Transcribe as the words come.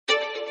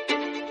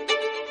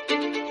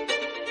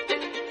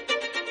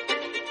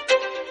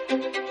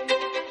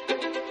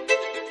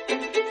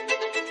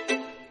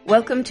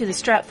Welcome to the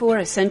Stratfor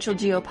Essential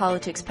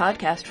Geopolitics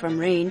podcast from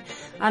RANE.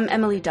 I'm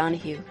Emily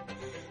Donahue.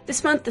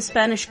 This month, the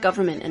Spanish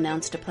government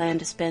announced a plan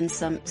to spend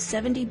some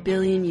 70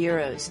 billion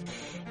euros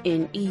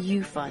in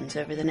EU funds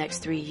over the next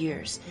 3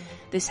 years.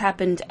 This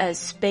happened as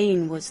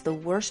Spain was the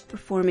worst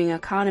performing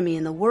economy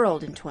in the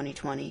world in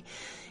 2020.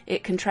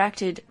 It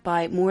contracted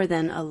by more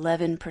than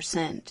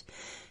 11%.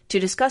 To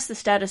discuss the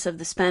status of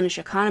the Spanish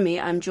economy,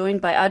 I'm joined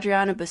by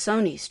Adriano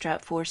Bosoni,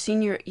 Stratfor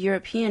Senior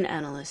European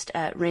Analyst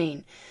at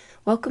RANE.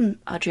 Welcome,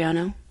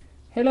 Adriano.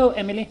 Hello,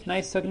 Emily.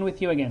 Nice talking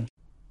with you again.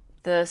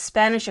 The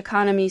Spanish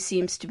economy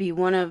seems to be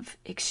one of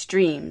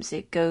extremes.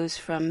 It goes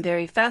from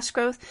very fast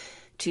growth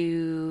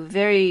to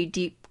very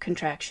deep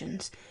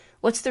contractions.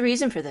 What's the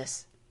reason for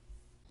this?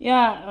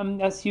 Yeah,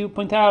 as you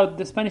point out,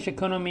 the Spanish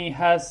economy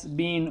has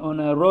been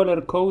on a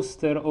roller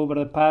coaster over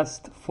the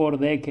past 4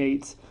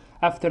 decades.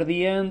 After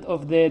the end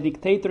of the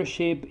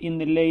dictatorship in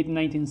the late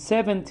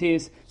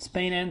 1970s,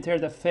 Spain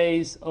entered a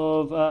phase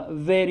of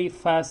very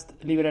fast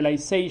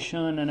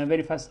liberalization and a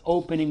very fast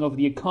opening of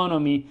the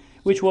economy,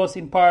 which was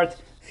in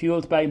part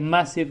fueled by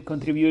massive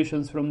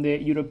contributions from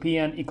the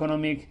European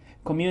Economic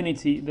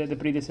Community, the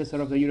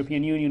predecessor of the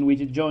European Union,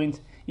 which joined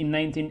in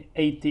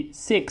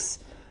 1986.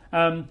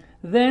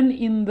 Then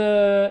in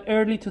the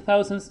early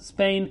 2000s,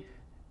 Spain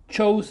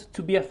chose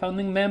to be a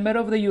founding member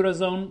of the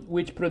Eurozone,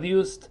 which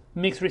produced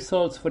mixed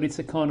results for its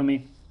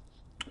economy.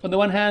 On the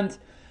one hand,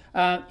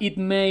 it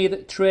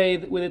made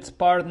trade with its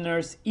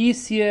partners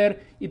easier.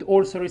 It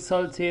also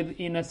resulted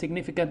in a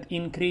significant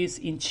increase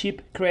in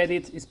cheap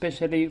credit,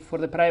 especially for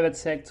the private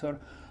sector.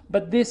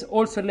 But this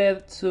also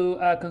led to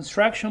a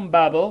construction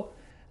bubble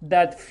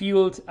that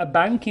fueled a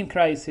banking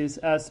crisis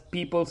as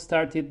people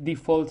started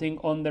defaulting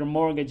on their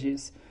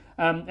mortgages.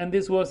 And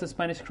this was the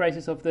Spanish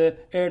crisis of the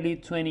early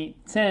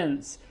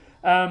 2010s.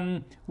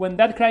 When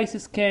that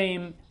crisis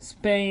came,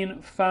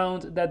 Spain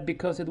found that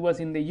because it was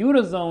in the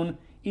Eurozone,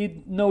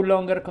 it no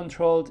longer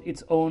controlled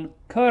its own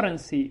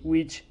currency,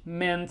 which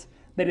meant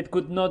that it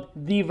could not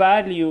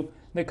devalue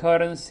the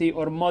currency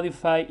or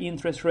modify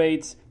interest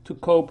rates to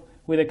cope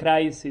with the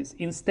crisis.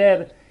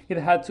 Instead, it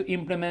had to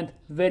implement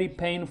very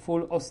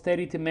painful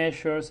austerity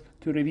measures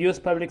to reduce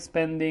public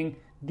spending,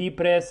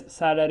 depress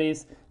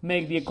salaries,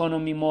 make the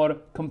economy more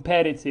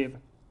competitive.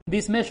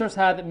 These measures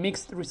had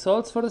mixed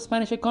results for the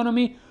Spanish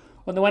economy.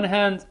 On the one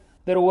hand,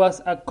 there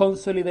was a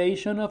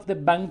consolidation of the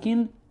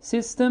banking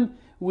system,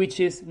 which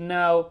is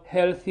now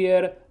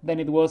healthier than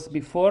it was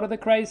before the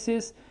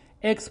crisis.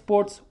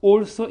 Exports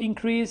also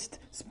increased.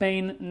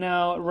 Spain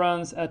now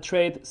runs a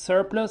trade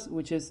surplus,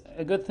 which is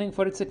a good thing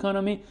for its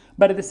economy.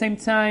 But at the same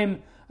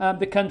time,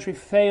 the country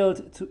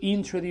failed to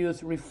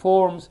introduce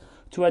reforms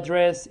to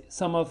address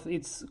some of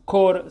its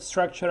core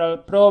structural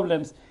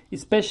problems,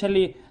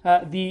 especially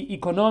the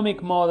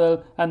economic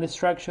model and the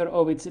structure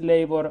of its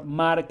labor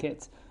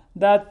market.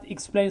 That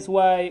explains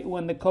why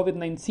when the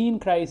COVID-19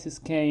 crisis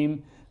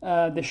came,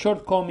 the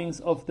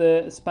shortcomings of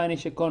the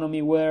Spanish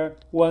economy were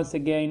once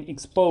again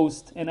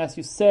exposed. And as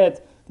you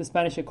said, the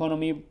Spanish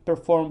economy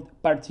performed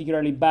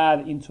particularly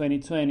bad in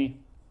 2020.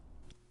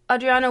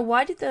 Adriano,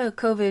 why did the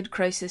COVID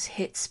crisis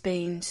hit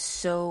Spain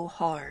so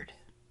hard?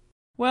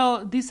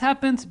 Well, this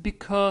happened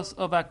because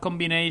of a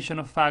combination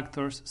of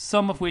factors,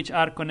 some of which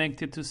are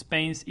connected to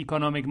Spain's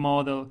economic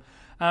model.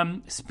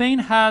 Spain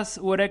has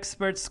what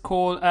experts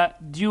call a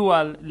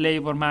dual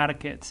labor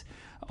market.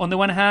 On the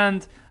one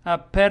hand,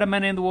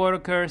 permanent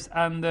workers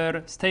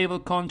under stable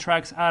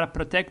contracts are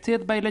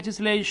protected by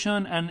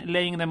legislation and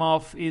laying them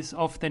off is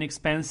often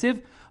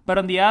expensive. But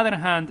on the other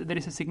hand, there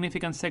is a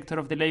significant sector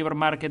of the labor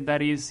market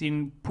that is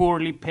in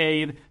poorly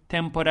paid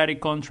temporary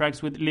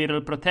contracts with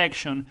little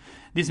protection.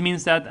 This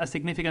means that a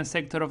significant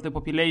sector of the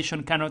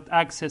population cannot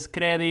access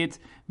credit,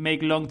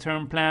 make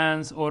long-term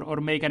plans, or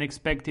make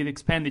unexpected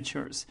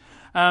expenditures.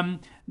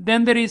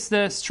 Then there is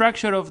the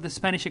structure of the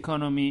Spanish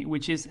economy,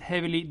 which is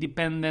heavily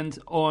dependent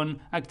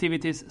on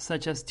activities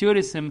such as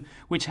tourism,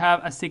 which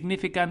have a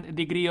significant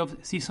degree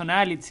of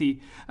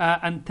seasonality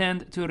and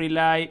tend to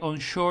rely on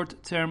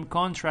short-term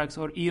contracts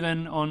or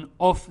even on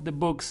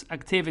off-the-books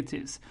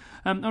activities.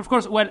 Of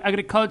course, while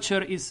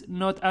agriculture is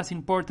not as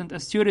important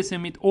as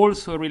tourism, it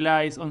also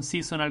relies on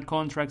seasonal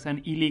contracts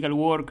and illegal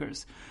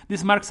workers.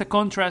 This marks a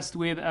contrast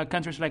with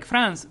countries like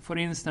France, for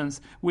instance,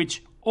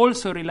 which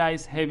also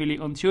relies heavily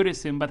on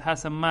tourism but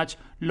has a much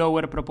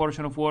lower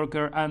proportion of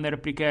workers under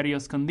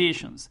precarious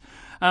conditions.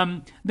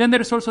 Then there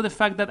is also the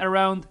fact that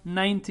around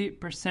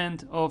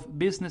 90% of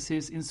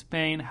businesses in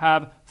Spain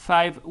have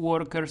 5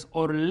 workers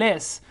or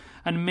less,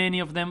 and many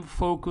of them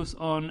focus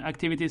on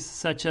activities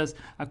such as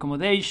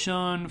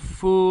accommodation,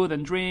 food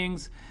and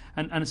drinks,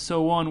 and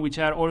so on, which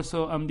are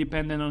also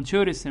dependent on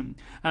tourism.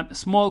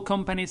 Small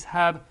companies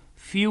have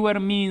fewer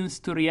means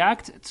to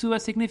react to a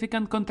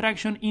significant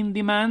contraction in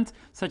demand,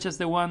 such as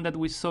the one that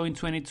we saw in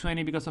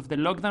 2020 because of the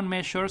lockdown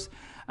measures.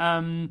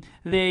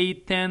 They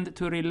tend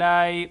to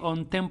rely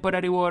on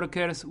temporary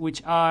workers,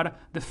 which are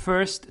the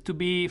first to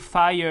be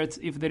fired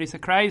if there is a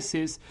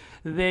crisis.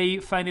 they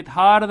find it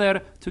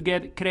harder to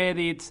get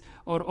credits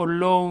or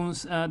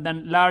loans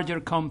than larger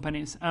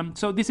companies.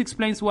 So this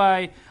explains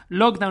why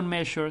lockdown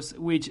measures,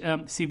 which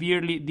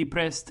severely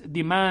depressed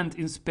demand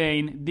in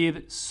Spain,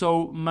 did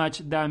so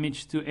much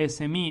damage to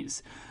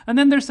SMEs. And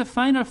then there's a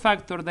final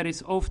factor that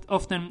is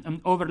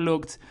often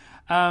overlooked,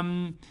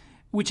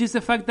 which is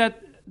the fact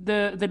that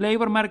the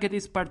labor market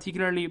is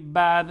particularly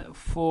bad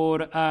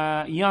for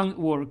young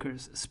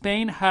workers.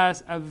 Spain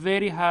has a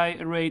very high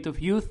rate of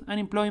youth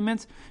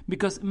unemployment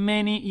because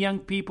many young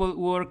people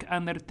work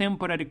under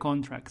temporary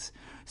contracts.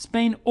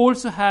 Spain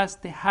also has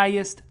the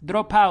highest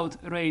dropout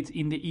rate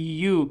in the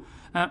EU,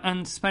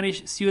 and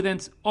Spanish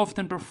students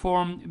often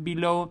perform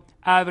below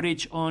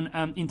average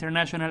on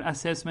international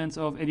assessments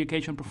of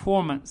education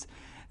performance.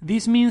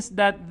 This means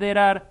that there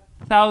are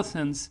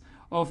thousands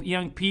of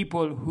young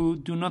people who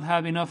do not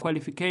have enough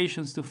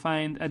qualifications to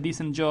find a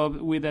decent job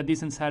with a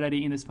decent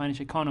salary in the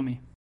Spanish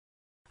economy.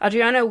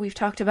 Adriano, we've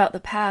talked about the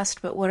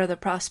past, but what are the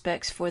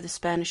prospects for the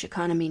Spanish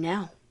economy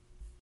now?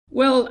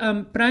 Well,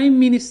 Prime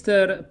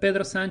Minister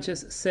Pedro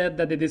Sanchez said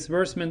that the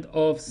disbursement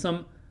of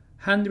some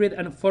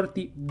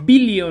 140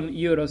 billion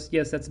euros,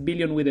 yes, that's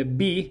billion with a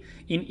B,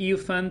 in EU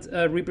funds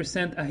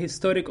represent a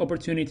historic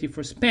opportunity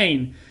for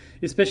Spain,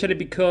 especially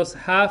because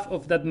half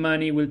of that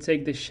money will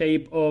take the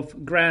shape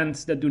of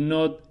grants that do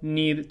not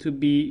need to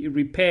be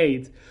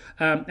repaid.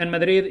 And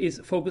Madrid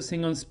is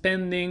focusing on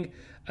spending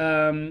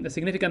a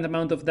significant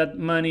amount of that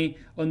money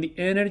on the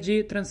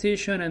energy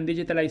transition and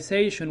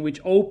digitalization, which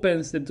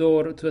opens the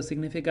door to a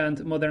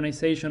significant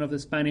modernization of the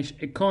Spanish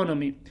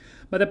economy.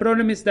 But the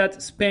problem is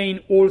that Spain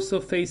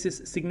also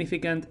faces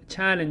significant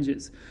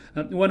challenges.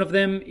 One of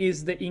them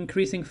is the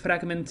increasing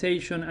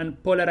fragmentation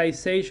and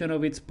polarization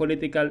of its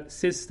political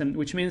system,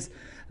 which means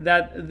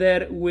that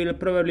there will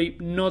probably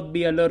not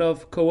be a lot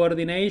of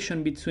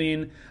coordination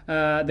between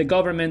the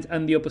government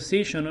and the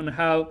opposition on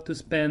how to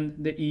spend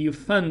the EU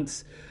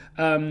funds.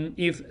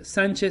 If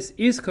Sanchez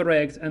is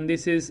correct, and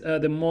this is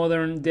the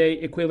modern-day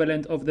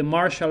equivalent of the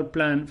Marshall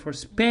Plan for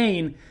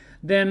Spain,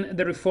 then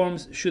the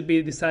reforms should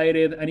be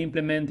decided and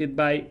implemented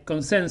by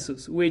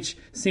consensus, which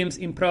seems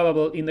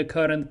improbable in the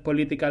current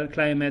political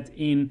climate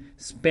in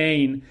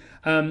Spain.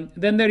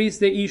 Then there is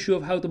the issue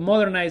of how to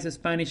modernize the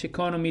Spanish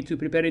economy to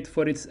prepare it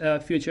for its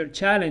future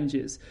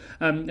challenges.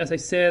 As I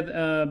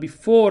said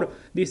before,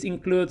 this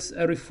includes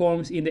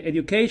reforms in the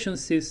education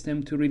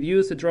system to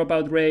reduce the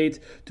dropout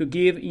rate, to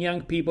give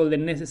young people the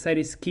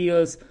necessary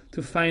skills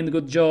to find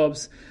good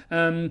jobs.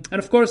 And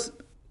of course,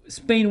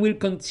 Spain will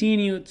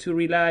continue to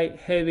rely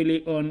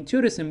heavily on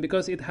tourism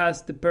because it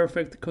has the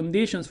perfect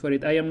conditions for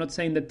it. I am not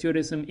saying that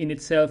tourism in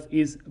itself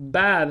is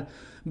bad,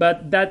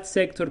 but that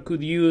sector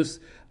could use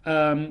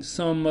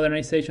some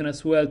modernization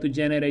as well to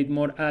generate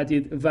more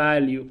added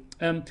value.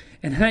 And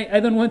I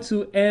don't want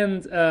to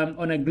end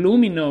on a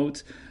gloomy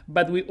note,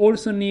 but we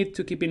also need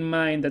to keep in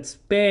mind that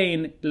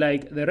Spain,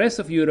 like the rest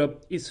of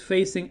Europe, is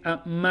facing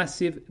a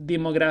massive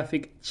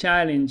demographic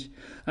challenge.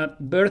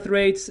 Birth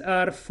rates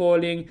are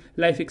falling,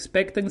 life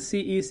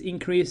expectancy is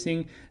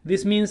increasing.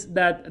 This means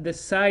that the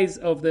size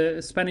of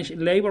the Spanish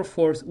labor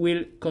force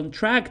will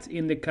contract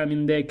in the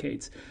coming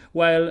decades,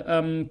 while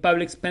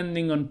public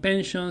spending on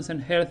pensions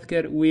and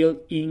healthcare will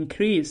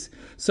increase.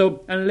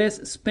 So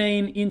unless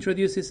Spain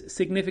introduces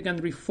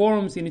significant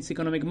reforms in its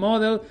economic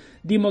model,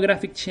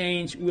 demographic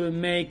change will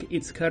make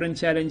its current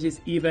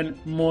challenges even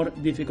more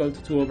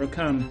difficult to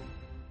overcome.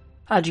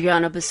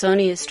 Adriano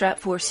Bosoni is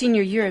Stratfor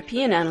Senior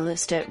European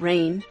Analyst at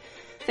RANE.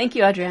 Thank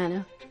you,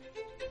 Adriano.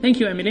 Thank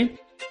you, Emily.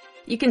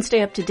 You can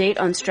stay up to date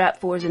on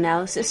Stratfor's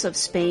analysis of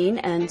Spain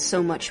and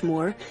so much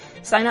more.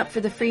 Sign up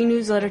for the free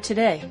newsletter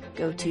today.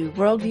 Go to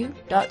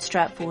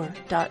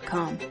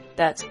worldview.stratfor.com.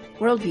 That's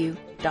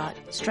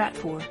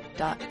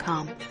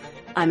worldview.stratfor.com.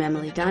 I'm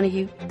Emily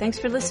Donahue. Thanks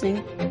for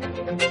listening.